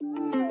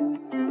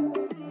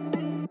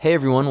Hey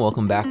everyone,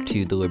 welcome back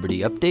to the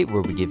Liberty Update,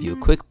 where we give you a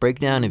quick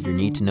breakdown of your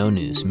need-to-know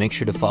news. Make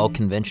sure to follow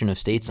Convention of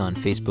States on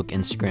Facebook,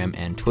 Instagram,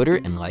 and Twitter,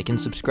 and like and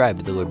subscribe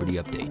to the Liberty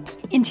Update.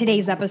 In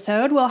today's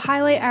episode, we'll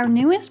highlight our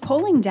newest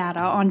polling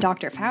data on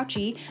Dr.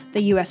 Fauci,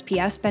 the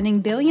USPS spending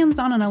billions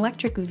on an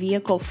electric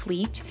vehicle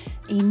fleet,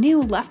 a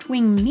new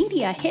left-wing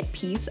media hit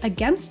piece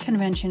against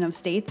Convention of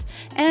States,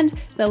 and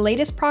the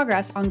latest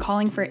progress on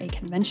calling for a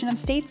Convention of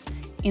States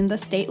in the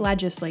state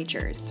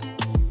legislatures.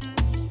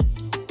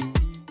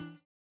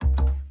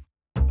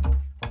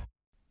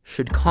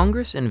 Should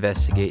Congress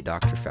investigate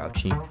Dr.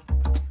 Fauci?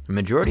 The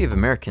majority of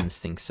Americans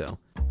think so.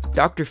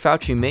 Dr.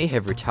 Fauci may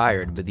have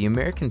retired, but the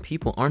American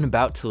people aren't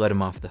about to let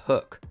him off the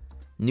hook.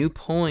 New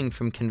polling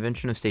from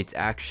Convention of States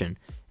Action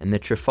and the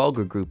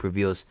Trafalgar Group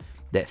reveals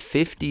that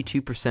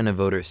 52% of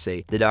voters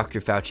say that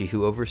Dr. Fauci,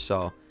 who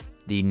oversaw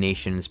the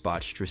nation's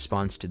botched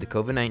response to the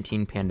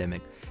COVID-19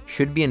 pandemic,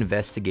 should be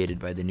investigated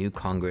by the new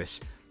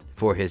Congress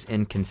for his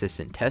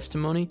inconsistent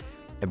testimony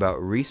about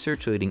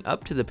research leading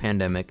up to the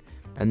pandemic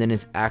and then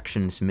his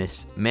actions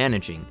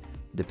mismanaging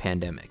the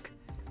pandemic.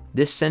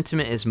 This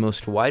sentiment is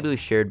most widely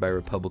shared by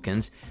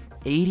Republicans,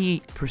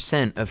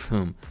 80% of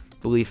whom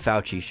believe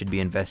Fauci should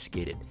be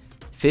investigated.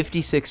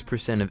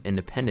 56% of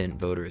independent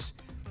voters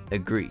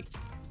agree.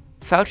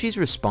 Fauci's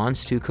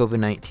response to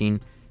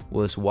COVID-19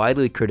 was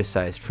widely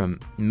criticized from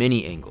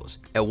many angles.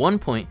 At one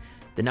point,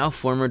 the now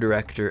former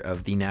director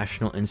of the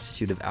National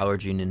Institute of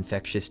Allergy and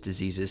Infectious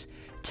Diseases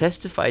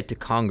testified to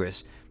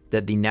Congress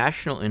that the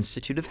National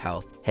Institute of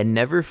Health had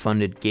never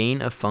funded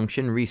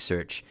gain-of-function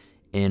research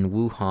in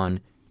Wuhan,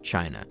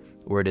 China,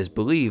 where it is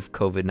believed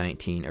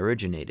COVID-19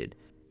 originated.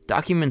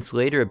 Documents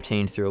later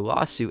obtained through a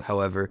lawsuit,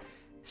 however,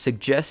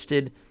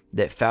 suggested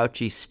that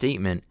Fauci's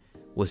statement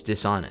was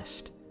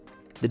dishonest.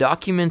 The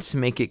documents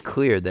make it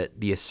clear that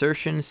the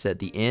assertions that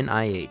the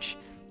NIH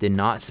did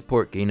not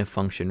support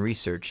gain-of-function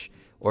research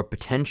or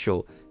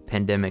potential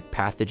pandemic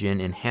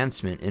pathogen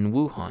enhancement in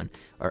Wuhan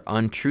are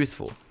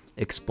untruthful,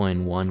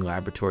 explained one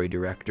laboratory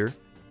director.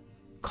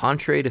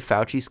 Contrary to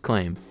Fauci's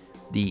claim,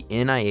 the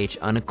NIH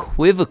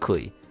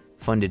unequivocally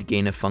funded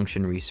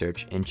gain-of-function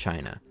research in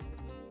China.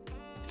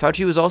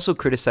 Fauci was also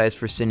criticized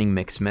for sending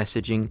mixed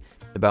messaging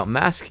about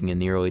masking in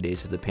the early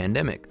days of the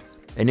pandemic.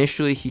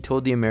 Initially, he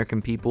told the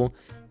American people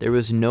there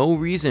was no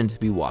reason to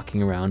be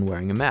walking around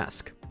wearing a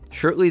mask.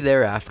 Shortly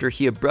thereafter,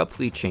 he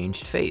abruptly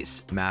changed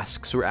face.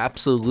 Masks were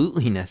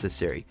absolutely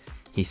necessary,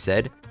 he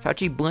said.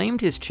 Fauci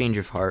blamed his change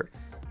of heart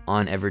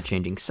on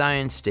ever-changing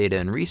science, data,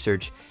 and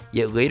research,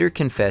 yet later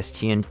confessed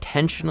he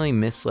intentionally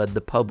misled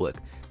the public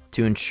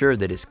to ensure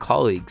that his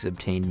colleagues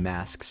obtained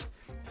masks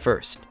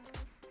first.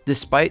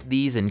 Despite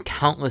these and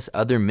countless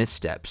other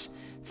missteps,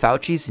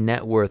 Fauci's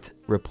net worth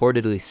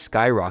reportedly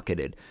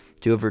skyrocketed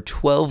to over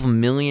 $12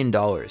 million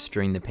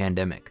during the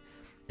pandemic.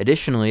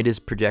 Additionally, it is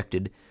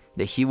projected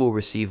that he will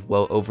receive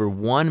well over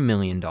 $1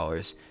 million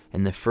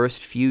in the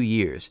first few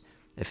years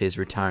of his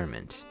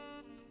retirement.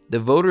 The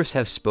voters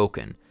have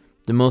spoken.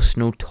 The most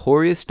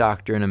notorious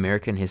doctor in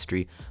American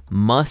history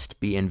must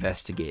be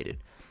investigated.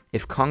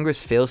 If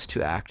Congress fails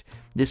to act,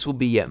 this will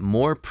be yet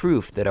more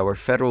proof that our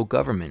federal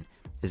government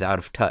is out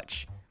of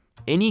touch.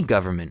 Any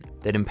government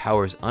that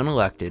empowers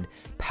unelected,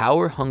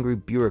 power-hungry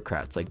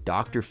bureaucrats like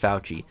Dr.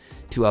 Fauci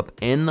to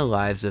upend the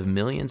lives of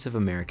millions of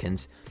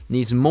Americans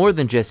needs more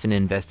than just an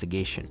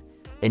investigation.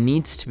 It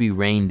needs to be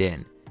reined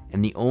in,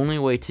 and the only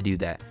way to do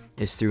that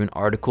is through an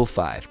Article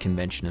 5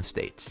 Convention of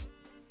States.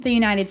 The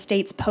United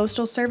States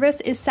Postal Service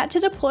is set to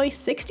deploy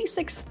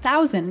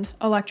 66,000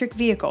 electric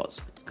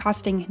vehicles,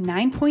 costing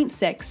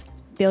 $9.6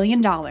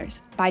 billion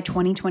by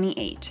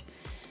 2028.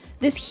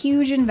 This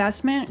huge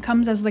investment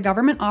comes as the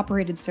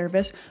government-operated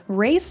service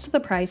raised the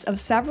price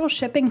of several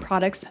shipping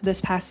products this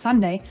past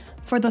Sunday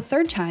for the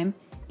third time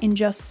in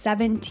just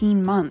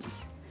 17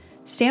 months.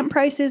 Stamp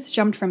prices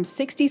jumped from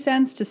 60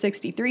 cents to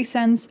 63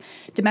 cents,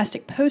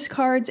 domestic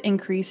postcards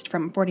increased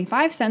from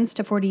 45 cents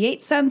to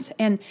 48 cents,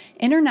 and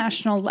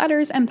international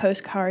letters and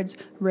postcards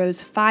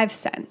rose 5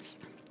 cents.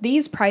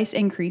 These price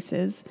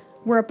increases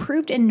were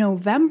approved in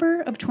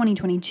November of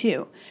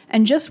 2022,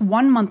 and just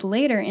 1 month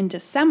later in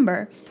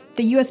December,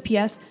 the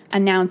USPS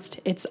announced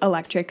its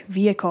electric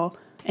vehicle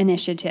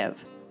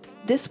initiative.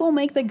 This will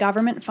make the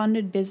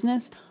government-funded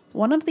business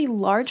one of the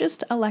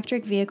largest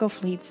electric vehicle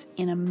fleets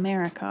in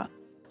America.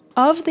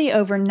 Of the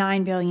over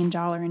 $9 billion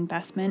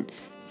investment,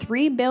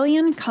 $3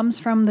 billion comes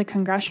from the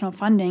congressional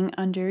funding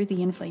under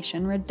the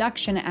Inflation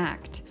Reduction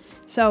Act.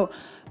 So,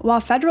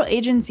 while federal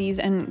agencies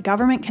and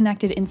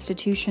government-connected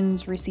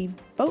institutions receive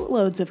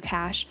boatloads of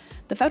cash,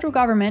 the federal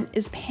government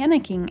is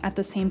panicking at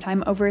the same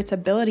time over its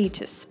ability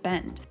to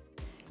spend.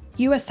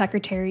 U.S.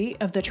 Secretary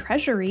of the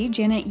Treasury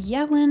Janet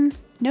Yellen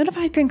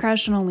notified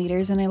congressional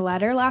leaders in a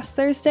letter last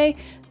Thursday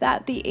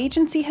that the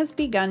agency has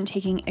begun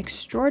taking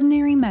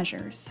extraordinary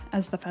measures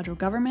as the federal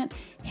government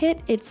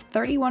hit its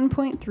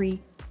 $31.3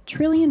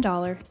 trillion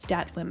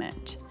debt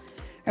limit.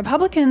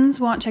 Republicans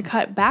want to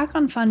cut back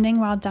on funding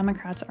while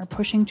Democrats are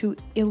pushing to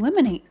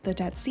eliminate the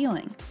debt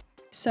ceiling.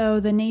 So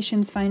the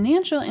nation's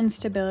financial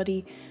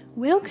instability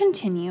will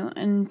continue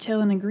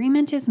until an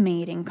agreement is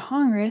made in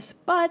Congress,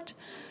 but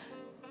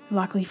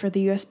luckily for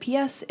the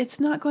USPS, it's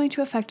not going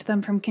to affect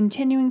them from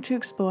continuing to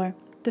explore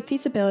the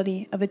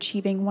feasibility of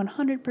achieving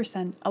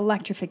 100%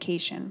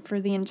 electrification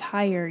for the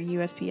entire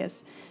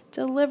USPS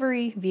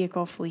delivery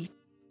vehicle fleet.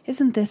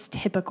 Isn't this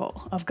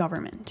typical of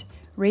government?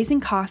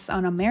 Raising costs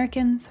on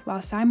Americans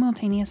while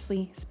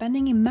simultaneously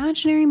spending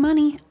imaginary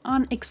money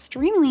on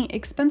extremely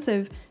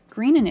expensive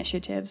green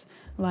initiatives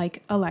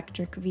like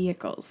electric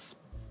vehicles.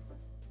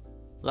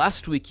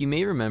 Last week, you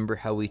may remember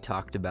how we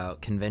talked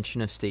about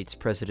Convention of States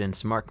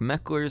President Mark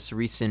Meckler's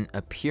recent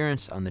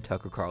appearance on the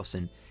Tucker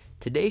Carlson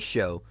Today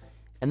show,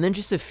 and then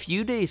just a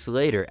few days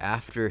later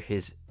after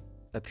his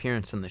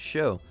appearance on the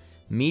show,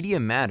 Media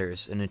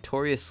Matters, a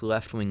notorious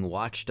left-wing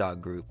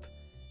watchdog group,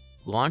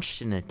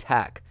 launched an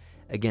attack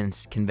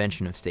against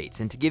Convention of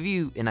States. And to give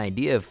you an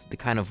idea of the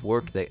kind of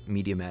work that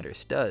Media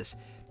Matters does,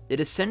 it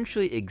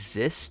essentially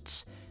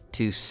exists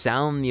to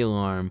sound the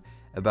alarm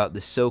about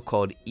the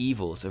so-called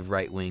evils of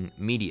right-wing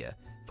media.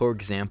 For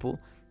example,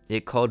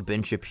 it called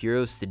Ben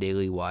Shapiro's The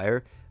Daily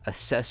Wire a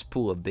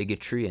cesspool of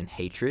bigotry and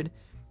hatred.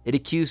 It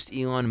accused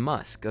Elon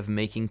Musk of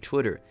making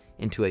Twitter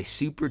into a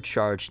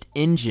supercharged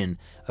engine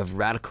of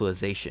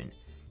radicalization.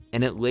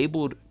 And it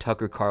labeled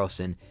Tucker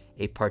Carlson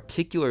a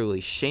particularly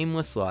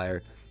shameless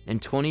liar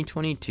and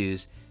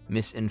 2022's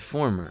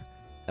Misinformer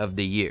of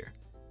the Year.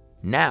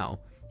 Now,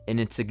 in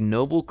its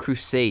ignoble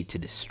crusade to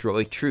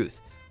destroy truth,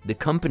 the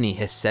company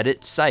has set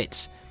its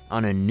sights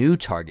on a new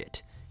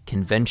target,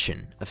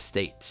 Convention of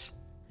States.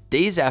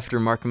 Days after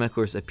Mark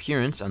Meckler's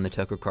appearance on the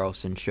Tucker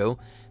Carlson show,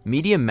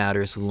 Media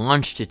Matters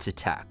launched its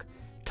attack.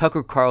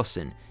 Tucker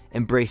Carlson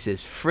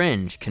embraces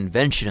fringe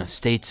Convention of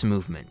States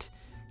movement,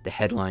 the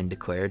headline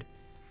declared.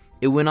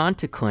 It went on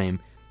to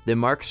claim that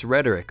Mark's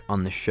rhetoric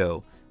on the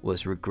show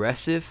was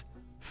regressive,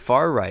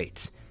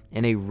 far-right,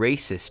 and a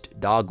racist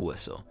dog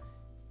whistle.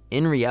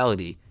 In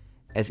reality,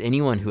 as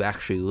anyone who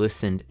actually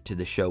listened to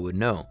the show would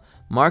know,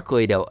 Mark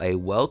laid out a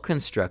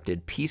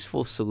well-constructed,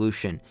 peaceful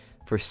solution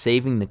for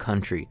saving the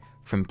country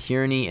from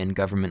tyranny and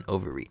government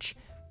overreach.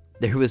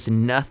 There was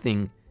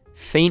nothing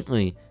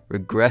faintly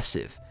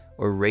regressive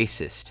or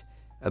racist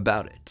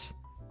about it.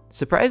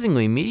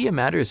 Surprisingly, Media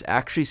Matters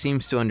actually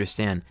seems to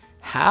understand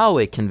how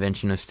a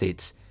Convention of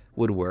States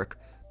would work,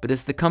 but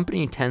as the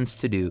company tends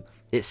to do,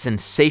 it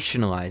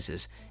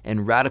sensationalizes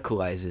and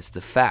radicalizes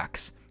the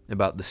facts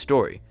about the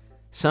story.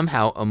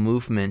 Somehow, a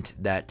movement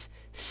that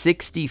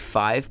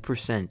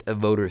 65% of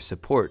voters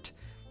support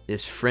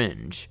is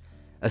fringe,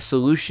 a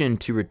solution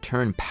to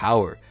return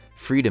power,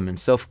 freedom, and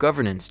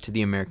self-governance to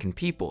the American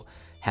people,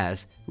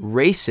 has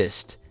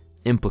racist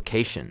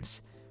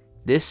implications.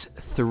 This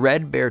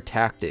threadbare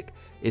tactic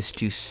is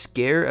to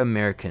scare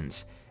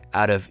Americans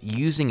out of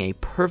using a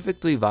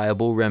perfectly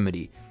viable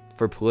remedy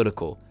for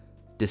political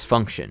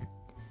dysfunction.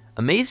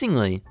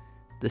 Amazingly,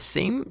 the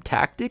same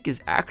tactic is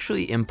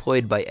actually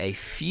employed by a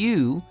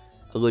few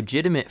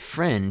legitimate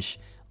fringe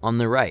on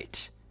the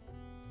right.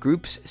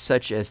 Groups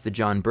such as the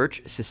John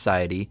Birch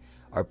Society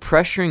are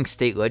pressuring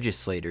state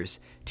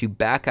legislators to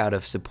back out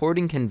of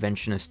supporting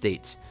Convention of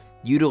States,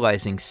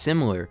 utilizing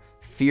similar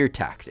fear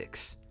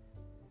tactics.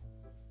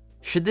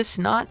 Should this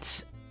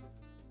not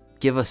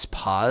give us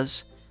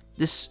pause?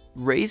 This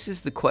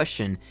raises the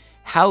question,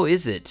 how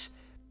is it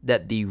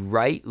that the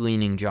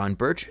right-leaning John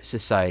Birch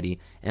Society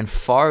and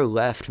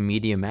far-left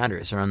Media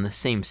Matters are on the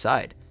same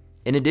side?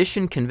 In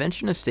addition,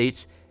 Convention of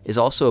States is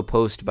also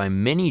opposed by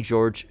many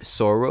George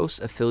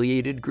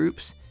Soros-affiliated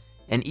groups,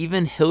 and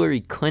even Hillary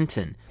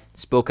Clinton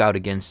spoke out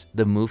against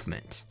the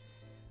movement.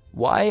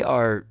 Why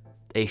are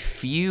a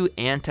few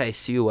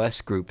anti-COS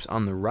groups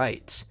on the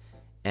right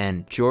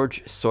and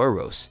George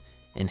Soros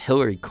and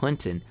Hillary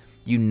Clinton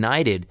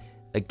united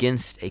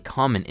against a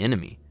common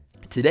enemy?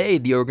 Today,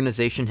 the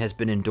organization has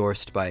been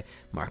endorsed by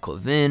Mark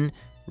Levin,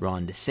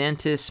 Ron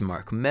DeSantis,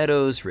 Mark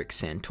Meadows, Rick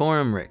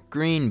Santorum, Rick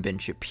Green, Ben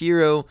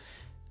Shapiro,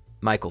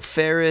 Michael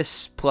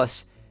Farris,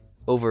 plus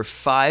over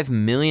 5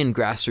 million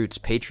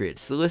grassroots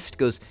patriots. The list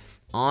goes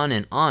on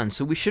and on,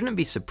 so we shouldn't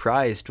be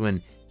surprised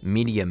when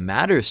Media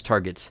Matters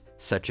targets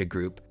such a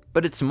group,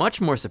 but it's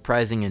much more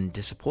surprising and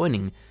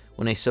disappointing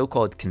when a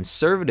so-called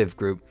conservative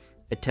group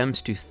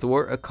attempts to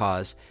thwart a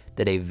cause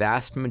that a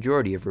vast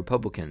majority of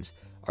Republicans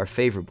are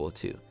favorable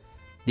to.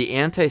 The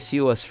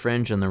anti-COS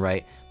fringe on the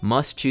right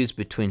must choose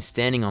between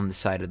standing on the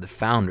side of the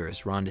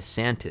founders, Ron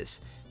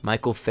DeSantis,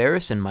 Michael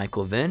Farris and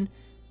Michael Levin,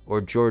 or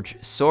George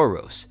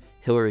Soros,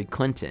 Hillary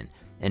Clinton,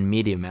 and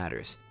Media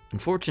Matters.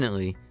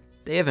 Unfortunately,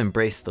 they have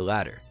embraced the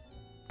latter.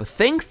 But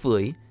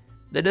thankfully,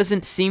 that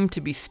doesn't seem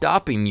to be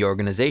stopping the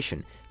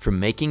organization from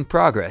making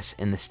progress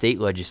in the state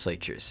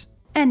legislatures.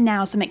 And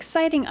now some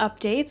exciting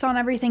updates on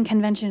everything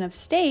Convention of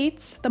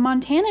States. The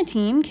Montana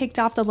team kicked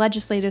off the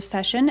legislative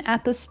session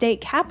at the state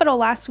capitol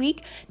last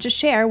week to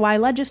share why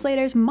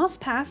legislators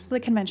must pass the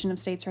Convention of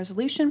States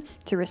resolution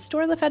to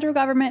restore the federal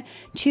government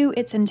to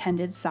its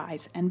intended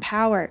size and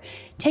power.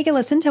 Take a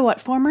listen to what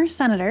former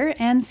Senator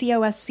and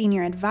COS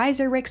Senior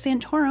Advisor Rick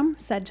Santorum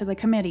said to the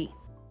committee.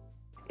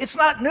 It's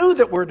not new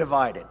that we're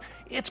divided.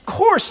 It's, of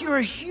course, you're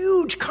a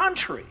huge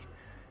country.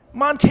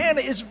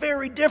 Montana is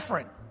very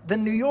different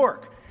than New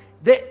York.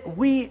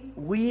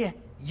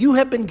 You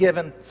have been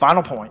given,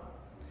 final point,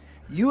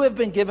 you have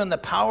been given the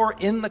power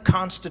in the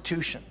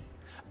Constitution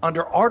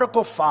under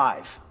Article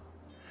 5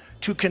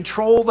 to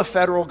control the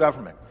federal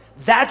government.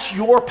 That's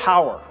your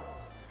power.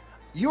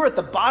 You're at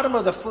the bottom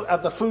of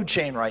the food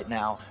chain right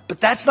now, but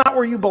that's not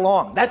where you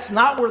belong. That's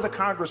not where the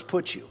Congress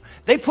put you.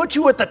 They put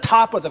you at the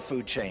top of the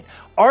food chain.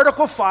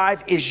 Article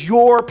 5 is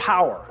your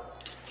power.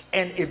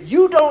 And if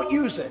you don't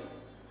use it,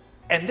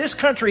 and this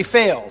country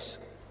fails,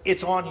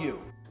 it's on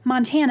you.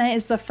 Montana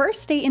is the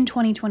first state in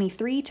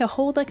 2023 to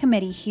hold a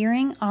committee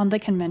hearing on the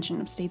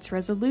Convention of States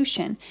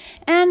resolution.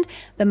 And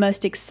the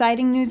most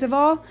exciting news of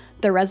all,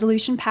 the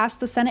resolution passed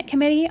the Senate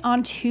committee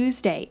on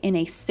Tuesday in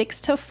a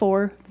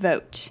 6-4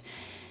 vote.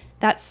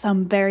 That's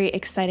some very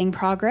exciting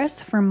progress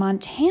for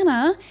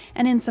Montana.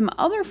 And in some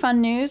other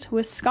fun news,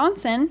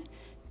 Wisconsin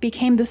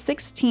became the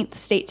 16th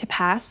state to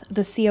pass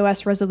the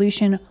COS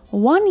resolution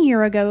 1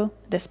 year ago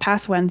this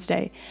past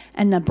Wednesday,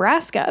 and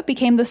Nebraska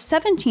became the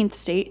 17th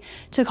state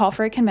to call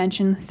for a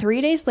convention 3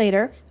 days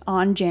later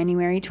on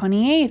January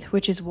 28th,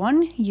 which is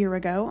 1 year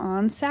ago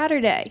on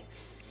Saturday.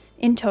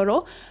 In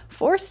total,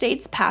 4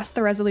 states passed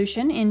the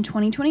resolution in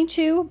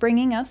 2022,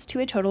 bringing us to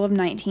a total of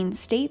 19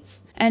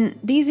 states. And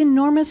these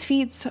enormous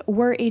feats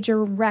were a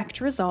direct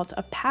result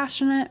of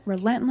passionate,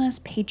 relentless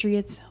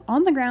patriots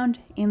on the ground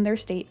in their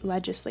state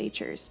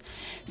legislatures.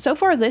 So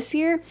far this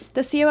year,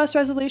 the COS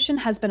resolution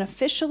has been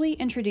officially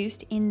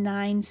introduced in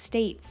 9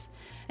 states,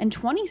 and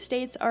 20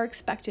 states are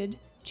expected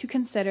to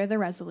consider the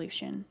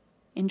resolution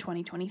in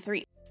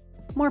 2023.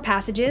 More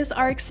passages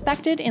are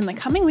expected in the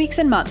coming weeks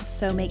and months,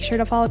 so make sure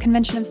to follow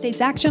Convention of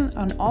States Action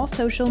on all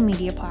social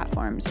media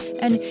platforms.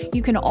 And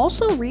you can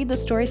also read the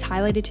stories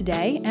highlighted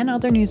today and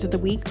other news of the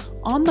week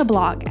on the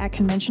blog at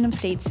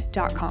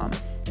conventionofstates.com.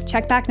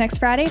 Check back next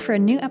Friday for a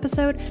new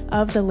episode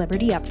of the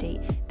Liberty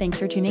Update. Thanks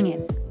for tuning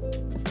in.